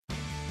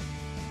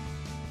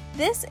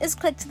This is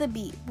Click to the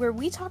Beat, where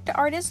we talk to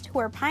artists who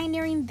are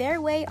pioneering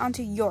their way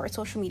onto your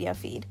social media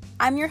feed.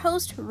 I'm your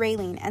host,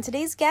 Raylene, and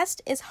today's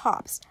guest is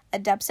Hops, a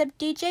dubstep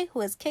DJ who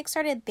has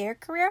kickstarted their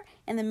career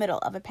in the middle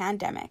of a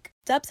pandemic.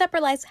 Dubstep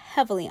relies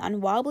heavily on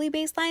wobbly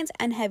bass lines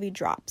and heavy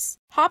drops.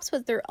 Hops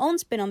put their own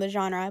spin on the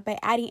genre by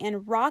adding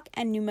in rock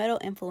and nu metal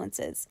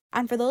influences.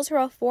 And for those who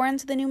are foreign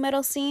to the nu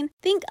metal scene,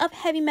 think of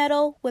heavy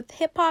metal with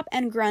hip-hop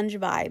and grunge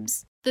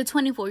vibes. The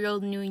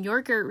 24-year-old New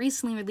Yorker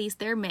recently released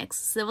their mix,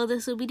 Civil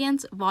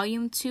Disobedience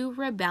Volume 2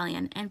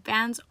 Rebellion, and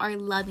fans are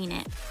loving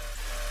it.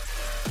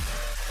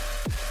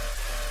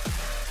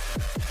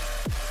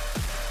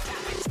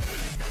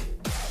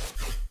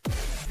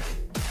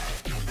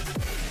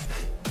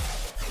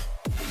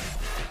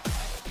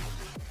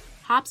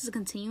 Hops is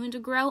continuing to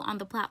grow on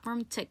the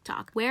platform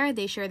TikTok, where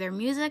they share their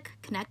music,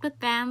 connect with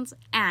fans,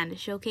 and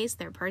showcase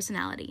their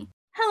personality.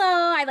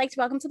 Hello, I'd like to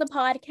welcome to the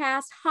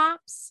podcast,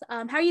 Hops.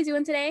 How are you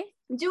doing today?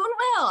 I'm doing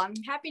well. I'm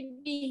happy to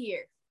be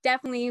here.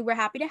 Definitely, we're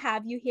happy to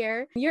have you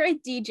here. You're a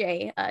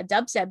DJ, a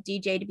dubstep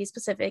DJ to be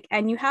specific,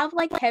 and you have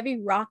like heavy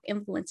rock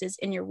influences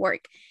in your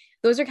work.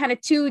 Those are kind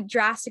of two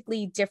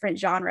drastically different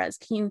genres.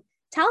 Can you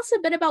tell us a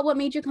bit about what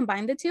made you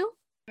combine the two?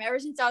 Ever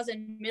since I was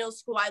in middle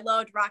school, I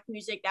loved rock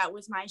music. That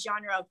was my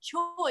genre of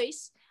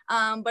choice.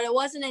 But it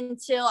wasn't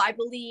until I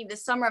believe the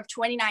summer of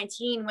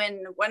 2019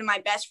 when one of my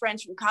best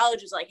friends from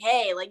college was like,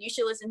 hey, like you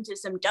should listen to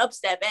some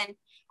dubstep. And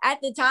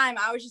at the time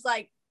I was just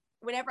like,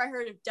 whenever I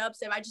heard of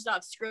dubstep, I just thought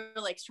of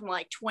Skrillex from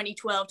like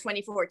 2012,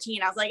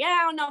 2014. I was like,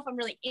 I don't know if I'm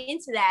really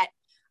into that.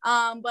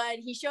 But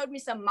he showed me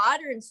some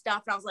modern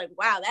stuff and I was like,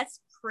 wow,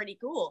 that's pretty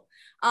cool.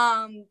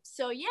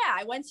 So yeah,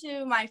 I went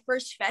to my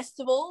first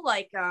festival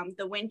like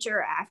the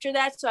winter after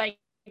that. So I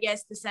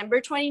guess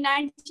December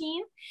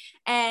 2019,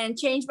 and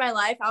changed my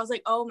life. I was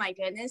like, oh my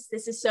goodness,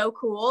 this is so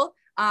cool.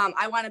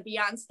 I want to be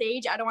on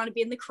stage. I don't want to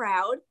be in the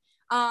crowd.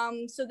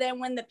 So then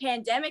when the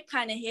pandemic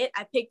kind of hit,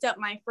 I picked up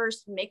my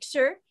first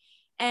mixer.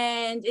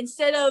 And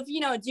instead of,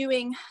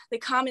 doing the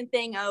common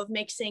thing of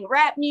mixing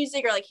rap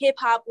music or like hip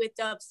hop with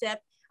dubstep,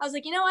 I was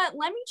like, you know what,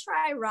 let me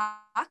try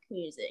rock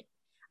music.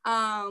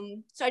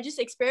 So I just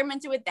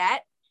experimented with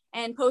that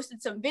and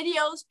posted some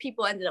videos.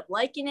 People ended up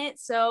liking it.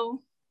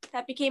 So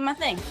that became my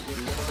thing.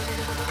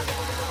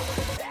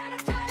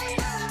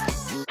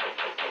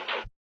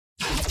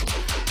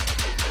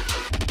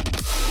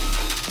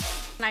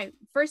 When I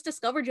first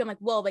discovered you, I'm like,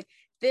 whoa, like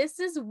this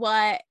is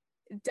what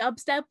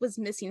dubstep was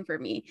missing for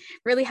me,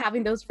 really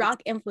having those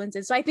rock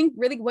influences. So I think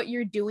really what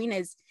you're doing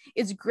is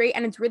great,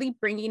 and it's really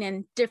bringing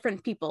in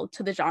different people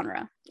to the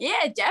genre.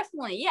 Yeah,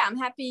 definitely. Yeah, I'm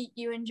happy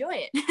you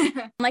enjoy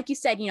it. Like you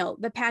said,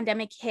 the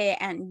pandemic hit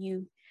and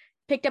you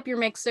picked up your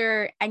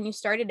mixer and you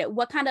started it.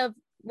 What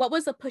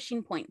was the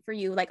pushing point for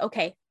you? Like,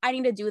 okay, I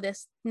need to do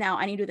this now.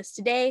 I need to do this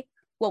today.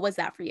 What was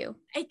that for you?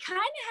 It kind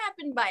of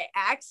happened by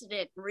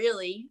accident,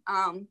 really.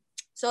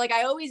 So like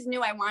I always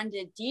knew I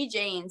wanted to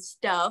DJ and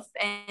stuff.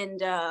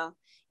 And,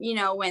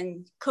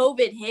 when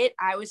COVID hit,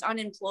 I was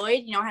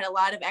unemployed, had a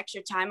lot of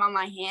extra time on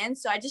my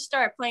hands. So I just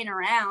started playing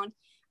around.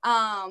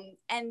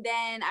 And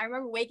then I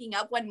remember waking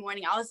up one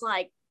morning, I was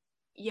like,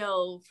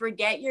 yo,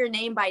 Forget Your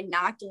Name by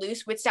Knocked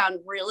Loose would sound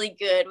really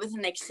good with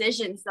an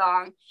Excision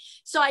song.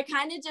 So I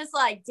kind of just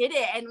like did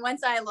it. And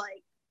once I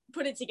like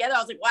put it together, I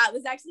was like, wow,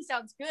 this actually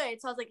sounds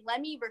good. So I was like,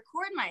 let me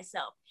record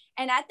myself.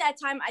 And at that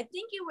time, I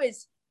think it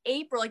was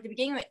April, like the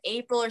beginning of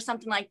April or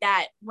something like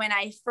that, when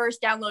I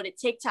first downloaded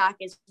TikTok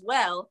as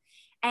well.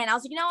 And I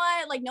was like, you know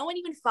what? Like, no one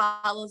even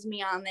follows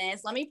me on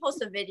this. Let me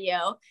post a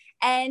video.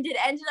 And it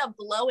ended up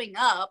blowing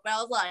up. But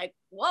I was like,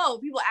 whoa,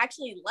 people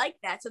actually like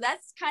that. So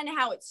that's kind of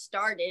how it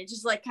started. It's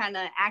just like kind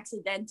of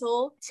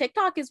accidental.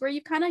 TikTok is where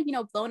you kind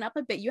of, blown up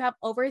a bit. You have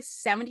over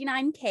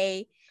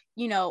 79K.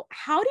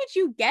 How did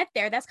you get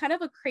there? That's kind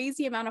of a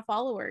crazy amount of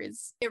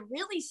followers. It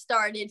really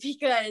started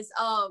because,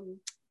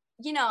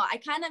 I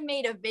kind of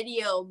made a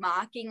video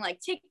mocking like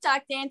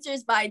TikTok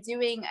dancers by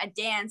doing a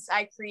dance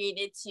I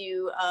created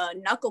to a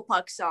Knuckle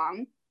Puck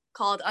song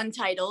called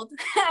Untitled.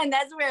 And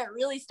that's where it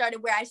really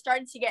started, where I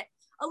started to get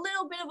a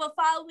little bit of a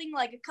following,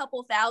 like a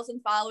couple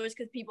thousand followers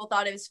because people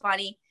thought it was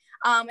funny.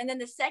 And then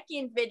the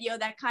second video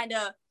that kind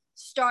of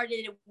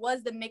started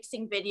was the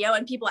mixing video,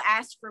 and people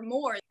asked for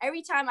more.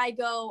 Every time I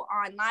go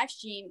on live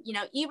stream,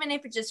 even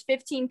if it's just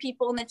 15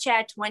 people in the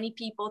chat, 20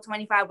 people,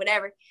 25,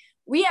 whatever,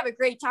 we have a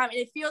great time. And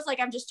it feels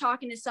like I'm just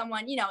talking to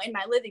someone, in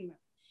my living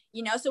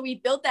room, so we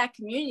built that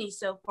community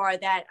so far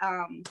that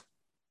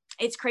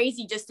it's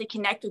crazy just to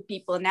connect with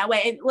people in that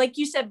way. And like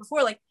you said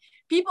before, like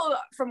people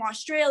from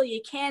Australia,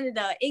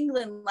 Canada,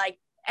 England, like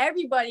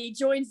everybody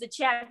joins the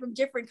chat from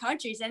different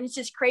countries. And it's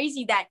just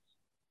crazy that,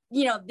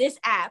 this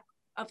app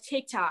of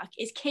TikTok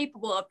is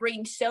capable of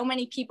bringing so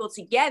many people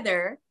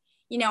together,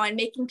 and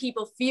making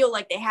people feel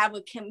like they have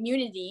a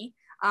community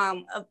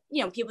of,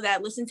 people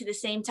that listen to the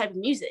same type of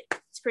music.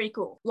 It's pretty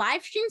cool.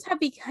 Live streams have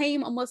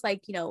become almost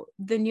like,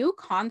 the new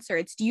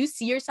concerts. Do you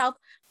see yourself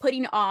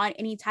putting on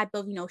any type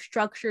of,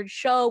 structured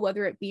show,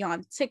 whether it be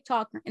on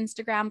TikTok or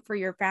Instagram for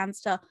your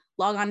fans to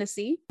log on to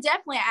see?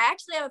 Definitely. I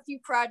actually have a few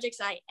projects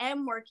I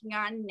am working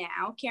on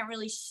now. Can't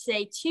really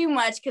say too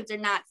much because they're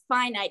not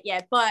finite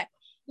yet, but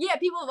yeah,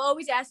 people have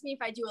always asked me if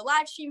I do a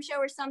live stream show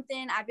or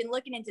something. I've been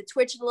looking into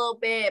Twitch a little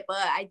bit, but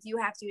I do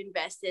have to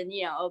invest in,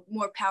 a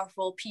more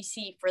powerful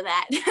PC for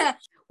that.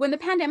 When the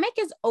pandemic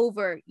is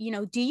over,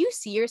 do you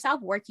see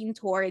yourself working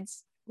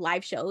towards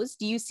live shows?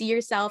 Do you see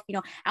yourself,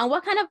 and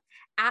what kind of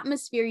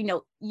atmosphere,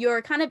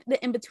 you're kind of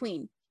the in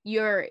between.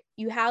 You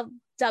have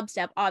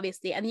dubstep,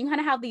 obviously, and then you kind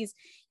of have these,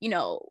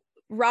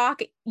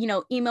 rock,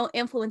 emo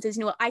influences.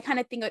 I kind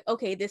of think like,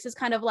 okay, this is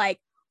kind of like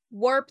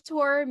Warped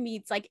Tour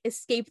meets like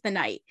Escape the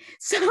Night.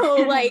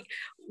 So like,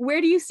 where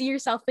do you see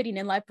yourself fitting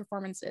in live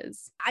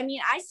performances? I mean,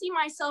 I see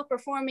myself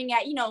performing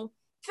at,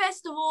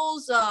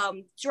 festivals,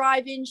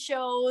 drive-in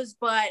shows,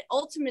 but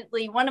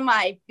ultimately one of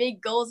my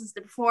big goals is to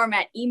perform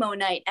at Emo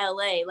Night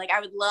LA. Like I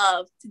would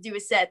love to do a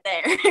set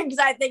there because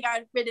I think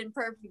I'd fit in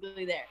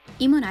perfectly there.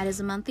 Emo Night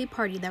is a monthly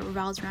party that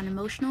revolves around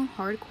emotional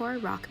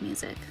hardcore rock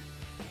music.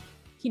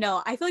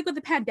 I feel like with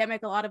the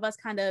pandemic, a lot of us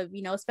kind of,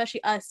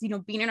 especially us,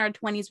 being in our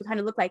 20s, we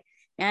kind of look like,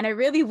 man, I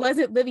really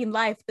wasn't living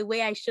life the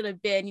way I should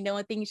have been,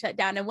 when things shut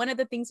down. And one of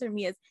the things for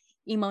me is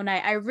Emo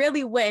Night. I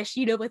really wish,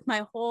 with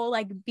my whole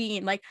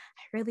being, I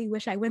really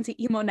wish I went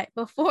to Emo Night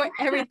before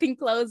everything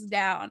closed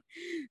down.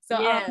 So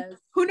yes.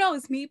 Who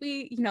knows,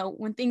 maybe,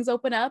 when things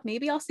open up,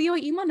 maybe I'll see you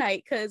at Emo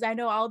Night because I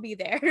know I'll be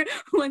there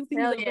when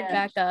things open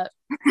back up.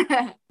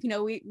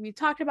 We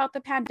talked about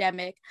the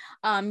pandemic.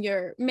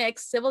 Your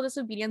mix, Civil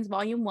Disobedience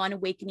Volume 1,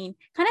 Awakening,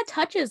 kind of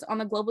touches on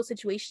the global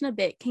situation a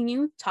bit. Can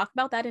you talk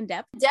about that in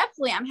depth?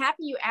 Definitely. I'm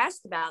happy you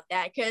asked about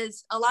that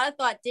because a lot of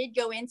thought did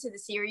go into the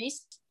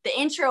series. The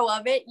intro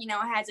of it,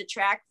 has a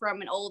track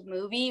from an old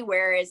movie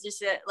where it's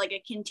just a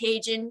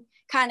contagion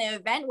kind of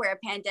event where a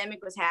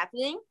pandemic was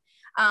happening.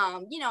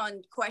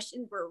 And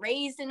questions were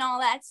raised and all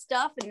that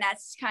stuff. And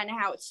that's kind of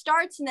how it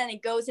starts. And then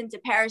it goes into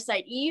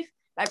Parasite Eve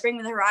by Bring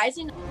Me the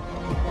Horizon.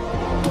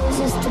 There's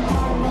this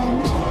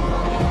department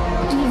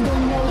you've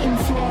been waiting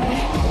for.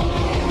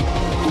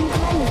 I'm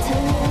coming to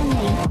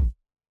warning.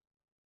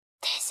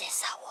 This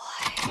is a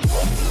war.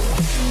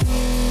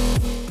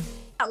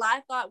 A lot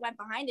of thought went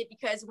behind it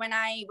because when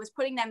I was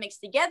putting that mix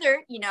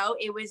together,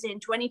 it was in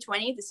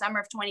 2020, the summer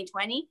of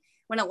 2020,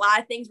 when a lot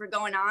of things were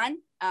going on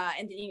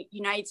in the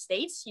United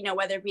States,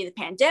 whether it be the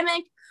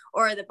pandemic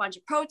or the bunch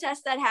of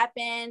protests that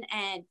happened.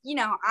 And,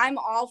 I'm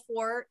all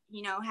for,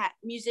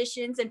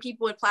 musicians and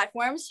people with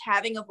platforms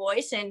having a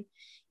voice and,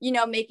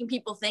 making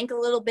people think a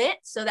little bit.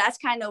 So that's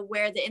kind of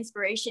where the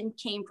inspiration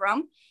came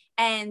from.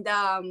 And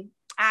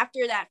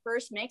after that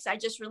first mix, I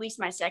just released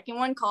my second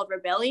one called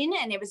Rebellion.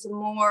 And it was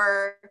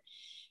more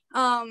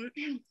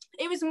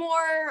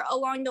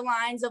along the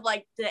lines of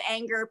the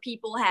anger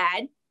people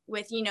had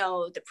with,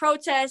 the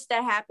protests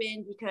that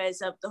happened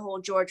because of the whole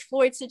George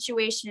Floyd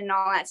situation and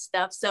all that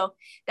stuff. So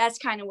that's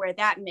kind of where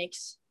that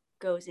mix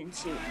goes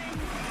into.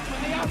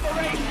 When the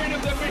operation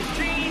of the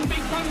machine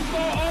becomes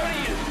so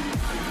odious,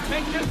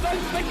 makes you so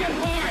sick at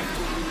heart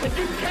that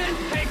you can't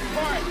take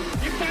part.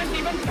 You can't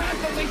even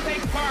passively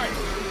take part.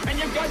 And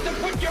you've got to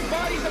put your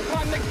bodies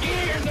upon the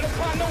gears and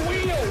upon the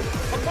wheels,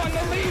 upon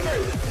the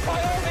levers, by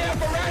all the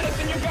apparatus,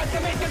 and you've got to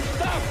make it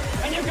stop.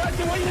 And you've got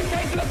to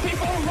indicate to the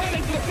people who run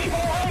it, to the people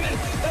who own it,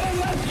 that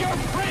unless you're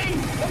free,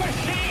 the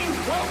machine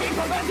will be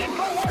prevented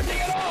from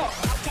working at all.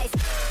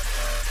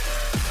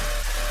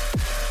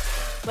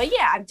 But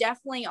yeah, I'm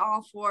definitely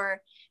all for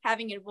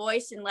having a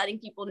voice and letting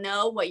people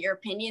know what your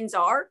opinions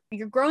are.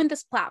 You're growing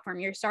this platform.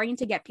 You're starting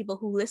to get people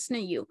who listen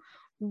to you.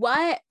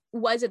 What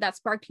was it that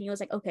sparked you? It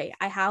was like, okay,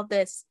 I have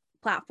this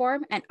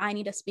platform and I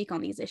need to speak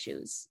on these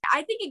issues.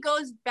 I think it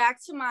goes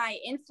back to my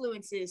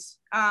influences.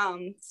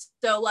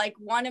 So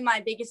one of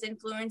my biggest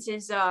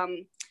influences,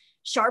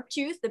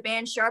 Sharptooth, the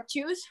band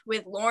Sharptooth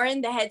with Lauren,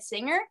 the head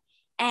singer.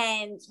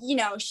 And,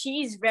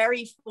 she's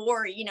very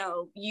for,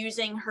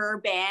 using her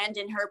band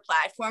and her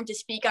platform to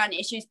speak on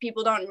issues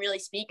people don't really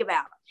speak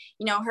about.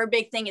 Her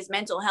big thing is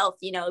mental health.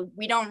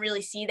 We don't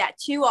really see that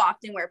too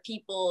often where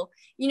people,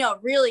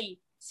 really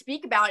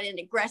speak about it in an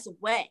aggressive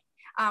way.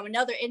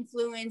 Another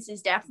influence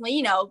is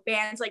definitely,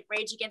 bands like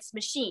Rage Against the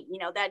Machine,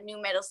 that new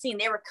metal scene.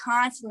 They were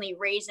constantly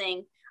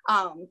raising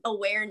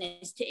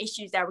awareness to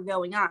issues that were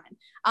going on.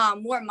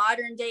 More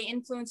modern day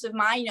influence of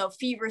mine,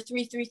 Fever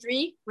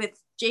 333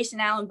 with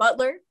Jason Allen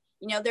Butler,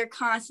 they're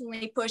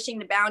constantly pushing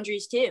the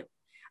boundaries too.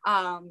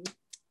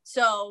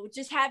 So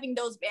just having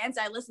those bands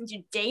I listen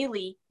to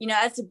daily,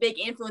 that's a big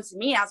influence to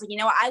me. I was like,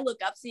 I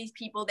look up to these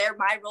people. They're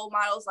my role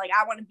models. Like,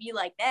 I want to be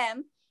like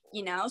them,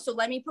 so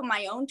let me put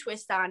my own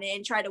twist on it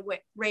and try to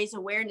raise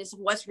awareness of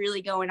what's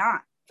really going on.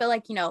 Feel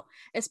like,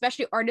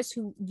 especially artists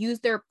who use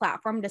their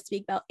platform to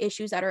speak about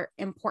issues that are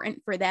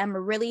important for them,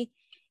 or really,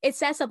 it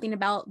says something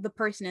about the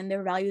person and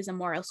their values and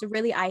morals. So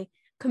really, I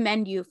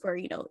commend you for,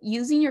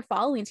 using your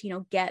following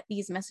to, get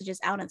these messages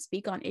out and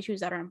speak on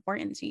issues that are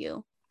important to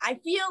you. I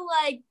feel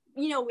like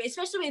you know,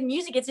 especially with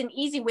music, it's an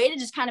easy way to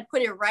just kind of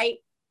put it right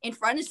in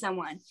front of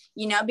someone,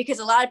 you know, because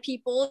a lot of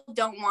people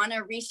don't want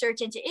to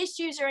research into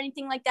issues or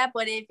anything like that.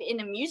 But if in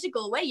a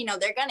musical way, you know,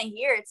 they're going to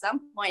hear at some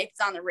point, if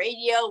it's on the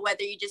radio,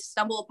 whether you just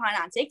stumble upon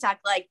it on TikTok,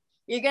 like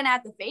you're going to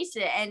have to face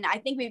it. And I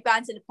think we've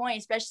gotten to the point,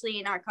 especially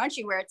in our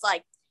country, where it's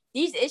like,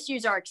 these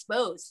issues are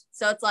exposed.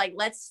 So it's like,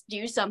 let's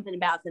do something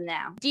about them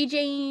now.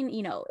 DJing,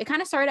 you know, it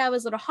kind of started out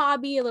as a little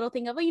hobby, a little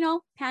thing of, you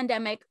know,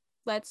 pandemic.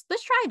 Let's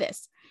try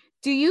this.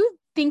 Do you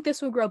think this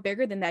will grow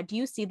bigger than that? Do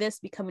you see this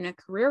becoming a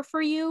career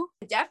for you?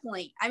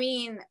 Definitely. I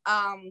mean,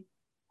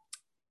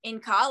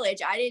 in college,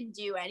 I didn't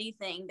do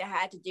anything that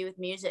had to do with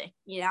music.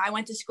 You know, I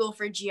went to school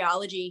for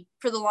geology.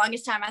 For the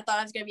longest time, I thought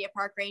I was going to be a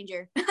park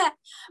ranger.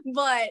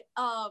 But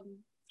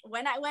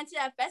when I went to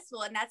that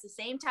festival, and that's the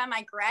same time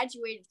I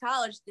graduated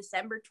college,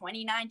 December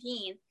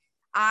 2019,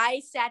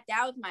 I sat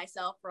down with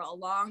myself for a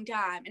long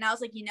time. And I was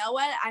like, you know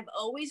what? I've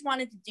always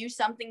wanted to do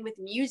something with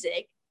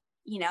music,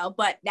 you know,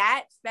 but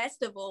that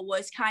festival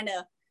was kind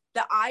of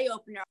the eye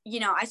opener. You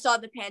know, I saw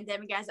the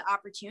pandemic as an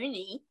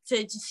opportunity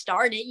to just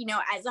start it, you know,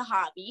 as a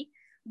hobby.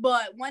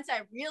 But once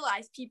I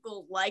realized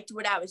people liked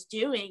what I was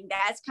doing,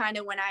 that's kind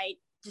of when I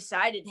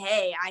decided,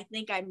 hey, I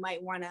think I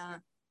might want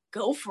to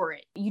go for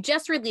it. You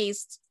just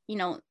released, you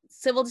know,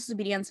 Civil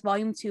Disobedience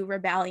Volume 2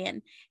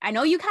 Rebellion. I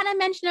know you kind of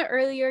mentioned it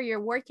earlier. You're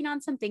working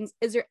on some things.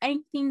 Is there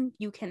anything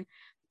you can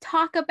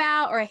talk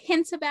about or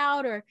hint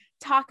about or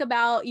talk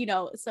about, you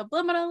know,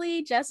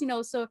 subliminally, just, you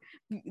know, so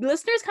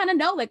listeners kind of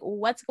know like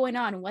what's going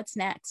on, what's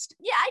next?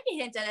 Yeah, I can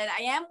hint at it.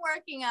 I am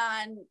working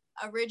on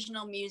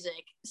original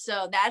music,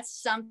 so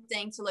that's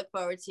something to look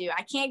forward to.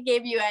 I can't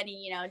give you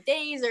any, you know,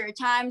 days or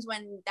times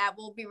when that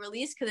will be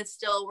released because it's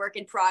still a work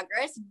in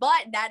progress,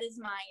 but that is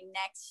my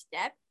next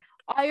step.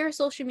 All your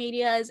social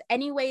medias,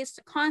 any ways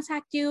to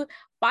contact you,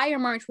 buy your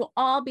merch will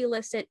all be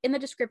listed in the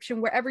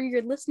description wherever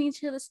you're listening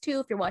to this to.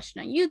 If you're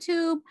watching on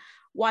YouTube,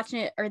 watching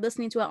it or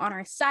listening to it on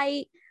our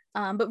site.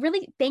 But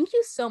really, thank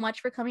you so much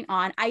for coming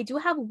on. I do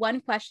have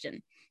one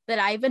question that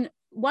I've been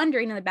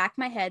wondering in the back of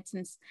my head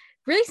since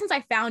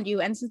I found you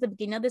and since the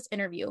beginning of this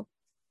interview.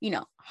 You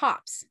know,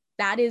 Hops,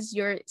 that is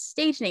your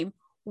stage name.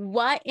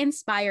 What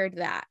inspired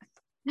that?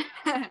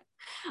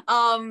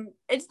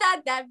 It's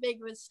not that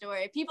big of a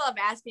story. People have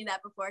asked me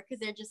that before because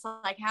they're just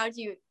like, how'd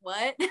you,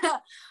 what?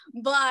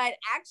 But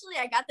actually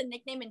I got the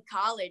nickname in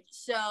college.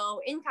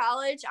 So in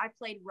college I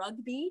played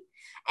rugby,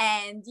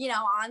 and you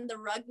know, on the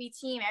rugby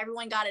team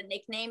everyone got a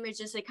nickname. It's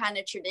just a kind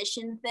of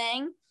tradition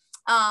thing.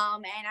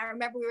 And I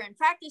remember we were in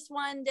practice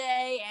one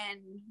day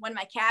and one of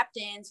my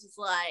captains was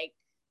like,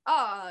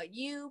 oh,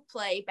 you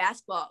play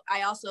basketball.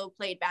 I also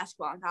played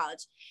basketball in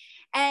college.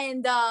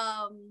 And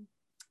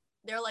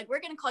they're like, we're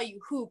going to call you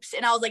Hoops.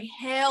 And I was like,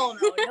 hell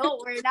no,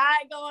 we're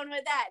not going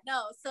with that.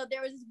 No. So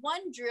there was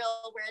one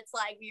drill where it's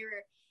like, we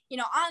were, you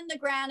know, on the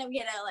ground and we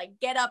had to like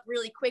get up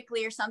really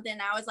quickly or something.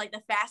 And I was like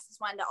the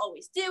fastest one to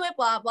always do it,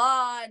 blah,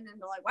 blah. And then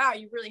they're like, wow,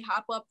 you really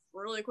hop up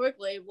really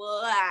quickly.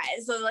 Blah.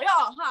 So like,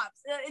 oh,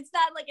 Hops. It's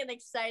not like an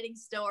exciting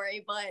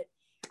story, but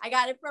I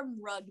got it from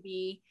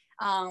rugby.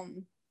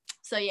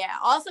 So yeah,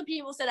 also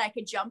people said I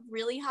could jump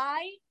really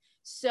high.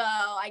 So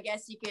I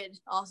guess you could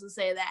also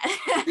say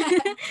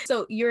that.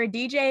 So you're a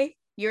DJ,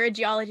 you're a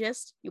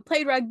geologist, you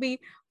played rugby,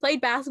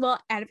 played basketball,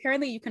 and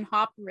apparently you can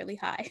hop really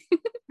high.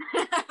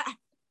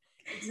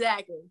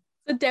 Exactly.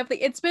 So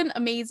definitely, it's been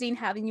amazing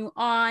having you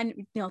on.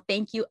 You know,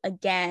 thank you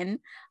again.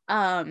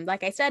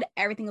 Like I said,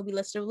 everything will be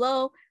listed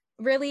below.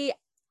 Really,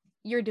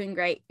 you're doing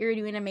great. You're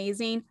doing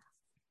amazing.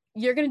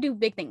 You're going to do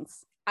big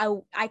things.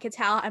 I could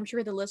tell. I'm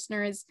sure the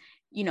listeners,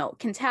 you know,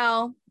 can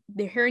tell.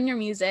 They're hearing your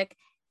music.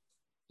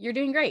 You're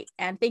doing great.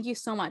 And thank you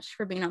so much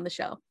for being on the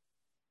show.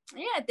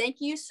 Yeah, thank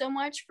you so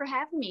much for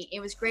having me. It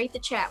was great to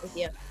chat with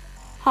you.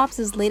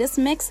 Hops' latest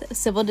mix,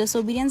 Civil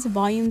Disobedience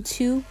Volume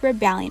 2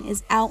 Rebellion,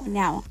 is out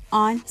now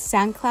on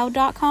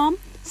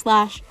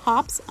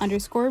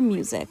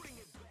soundcloud.com/hops_music.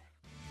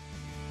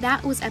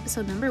 That was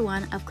episode number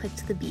 1 of Click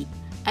to the Beat,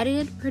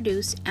 edited,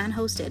 produced, and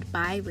hosted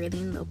by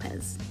Raylene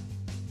Lopez.